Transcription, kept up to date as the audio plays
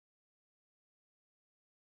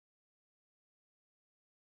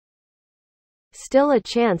still a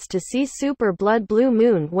chance to see super blood blue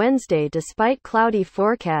moon Wednesday despite cloudy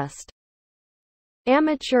forecast.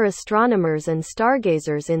 Amateur astronomers and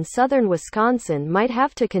stargazers in southern Wisconsin might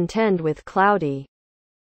have to contend with cloudy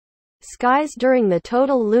skies during the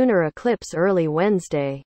total lunar eclipse early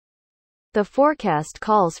Wednesday. The forecast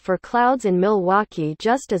calls for clouds in Milwaukee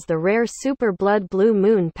just as the rare super blood blue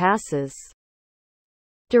moon passes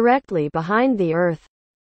directly behind the Earth.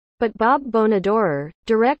 But Bob Bonadurer,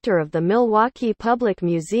 director of the Milwaukee Public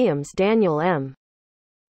Museum's Daniel M.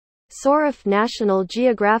 Soref National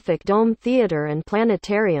Geographic Dome Theater and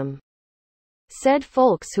Planetarium, said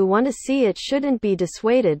folks who want to see it shouldn't be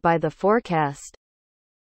dissuaded by the forecast.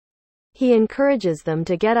 He encourages them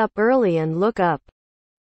to get up early and look up,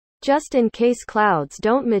 just in case clouds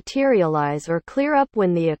don't materialize or clear up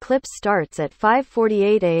when the eclipse starts at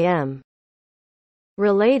 5:48 a.m.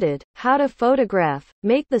 Related, how to photograph,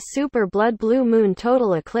 make the super blood blue moon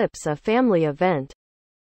total eclipse a family event.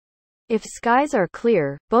 If skies are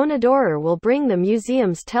clear, Bonadurer will bring the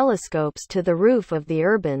museum's telescopes to the roof of the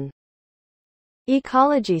Urban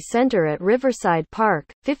Ecology Center at Riverside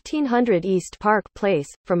Park, 1500 East Park Place,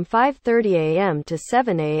 from 5:30 a.m. to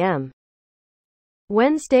 7 a.m.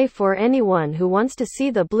 Wednesday for anyone who wants to see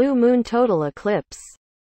the blue moon total eclipse.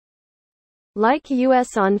 Like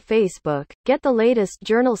us on Facebook, get the latest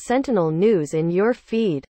Journal Sentinel news in your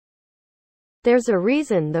feed. There's a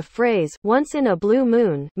reason the phrase, once in a blue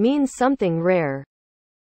moon, means something rare.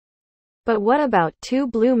 But what about two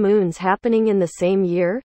blue moons happening in the same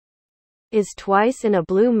year? Is twice in a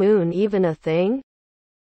blue moon even a thing?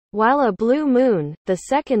 While a blue moon, the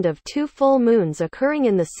second of two full moons occurring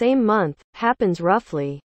in the same month, happens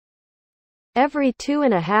roughly every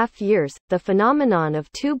 2.5 years, the phenomenon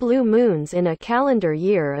of two blue moons in a calendar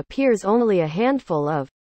year appears only a handful of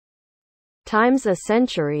times a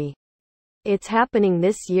century. It's happening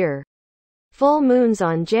this year. Full moons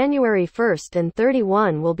on January 1st and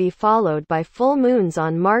 31 will be followed by full moons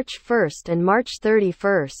on March 1st and March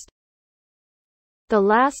 31st. The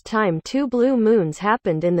last time two blue moons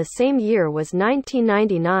happened in the same year was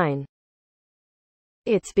 1999.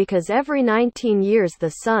 It's because every 19 years the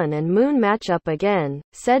sun and moon match up again,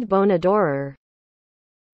 said Bonadurer.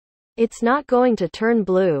 It's not going to turn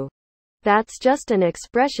blue. That's just an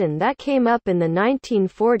expression that came up in the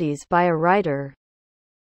 1940s by a writer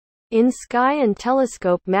in Sky and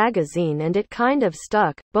Telescope magazine and it kind of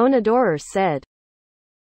stuck, Bonadurer said.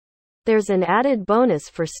 There's an added bonus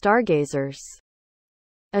for stargazers,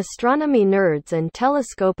 astronomy nerds and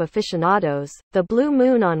telescope aficionados. The blue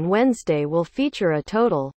moon on Wednesday will feature a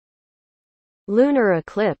total lunar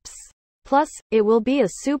eclipse. Plus, it will be a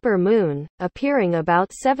super moon, appearing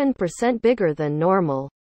about 7% bigger than normal.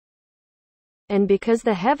 And because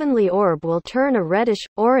the heavenly orb will turn a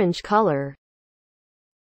reddish-orange color,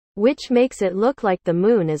 which makes it look like the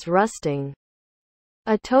moon is rusting.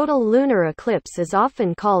 A total lunar eclipse is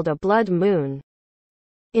often called a blood moon.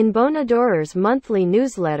 In Bonadurer's monthly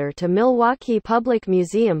newsletter to Milwaukee Public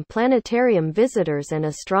Museum planetarium visitors and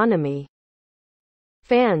astronomy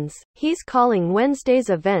fans, he's calling Wednesday's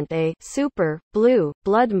event a super blue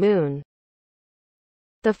blood moon.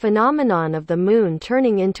 The phenomenon of the moon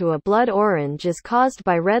turning into a blood orange is caused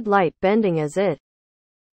by red light bending as it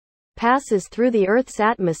passes through the Earth's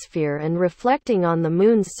atmosphere and reflecting on the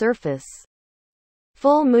moon's surface.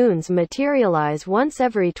 Full moons materialize once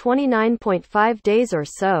every 29.5 days or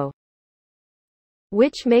so,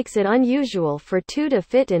 which makes it unusual for two to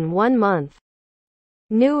fit in 1 month.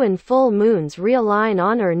 New and full moons realign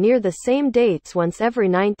on or near the same dates once every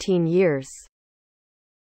 19 years.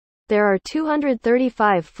 There are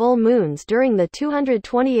 235 full moons during the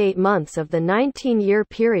 228 months of the 19-year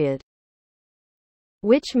period,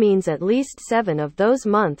 which means at least 7 of those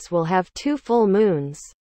months will have 2 full moons.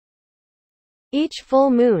 Each full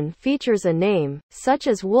moon features a name, such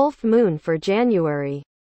as Wolf Moon for January,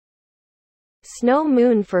 Snow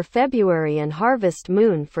Moon for February and Harvest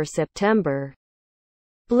Moon for September.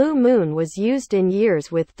 Blue Moon was used in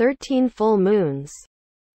years with 13 full moons.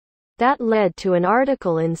 That led to an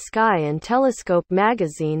article in Sky and Telescope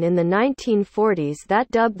magazine in the 1940s that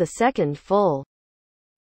dubbed the second full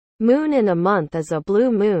moon in a month as a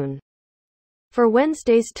blue moon. For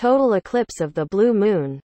Wednesday's total eclipse of the blue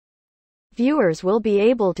moon, viewers will be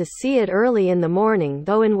able to see it early in the morning,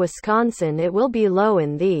 though in Wisconsin it will be low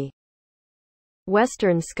in the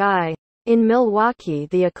western sky. In Milwaukee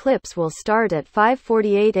the eclipse will start at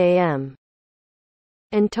 5:48 a.m.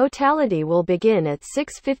 and totality will begin at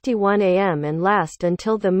 6:51 a.m. and last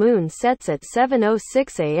until the moon sets at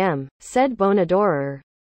 7:06 a.m., said Bonadurer.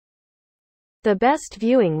 The best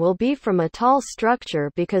viewing will be from a tall structure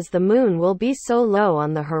because the moon will be so low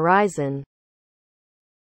on the horizon.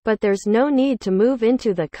 But there's no need to move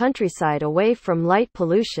into the countryside away from light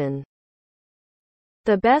pollution.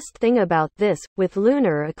 The best thing about this, with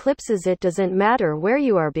lunar eclipses, it doesn't matter where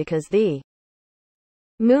you are because the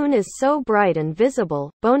moon is so bright and visible,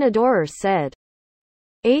 Bonadurer said.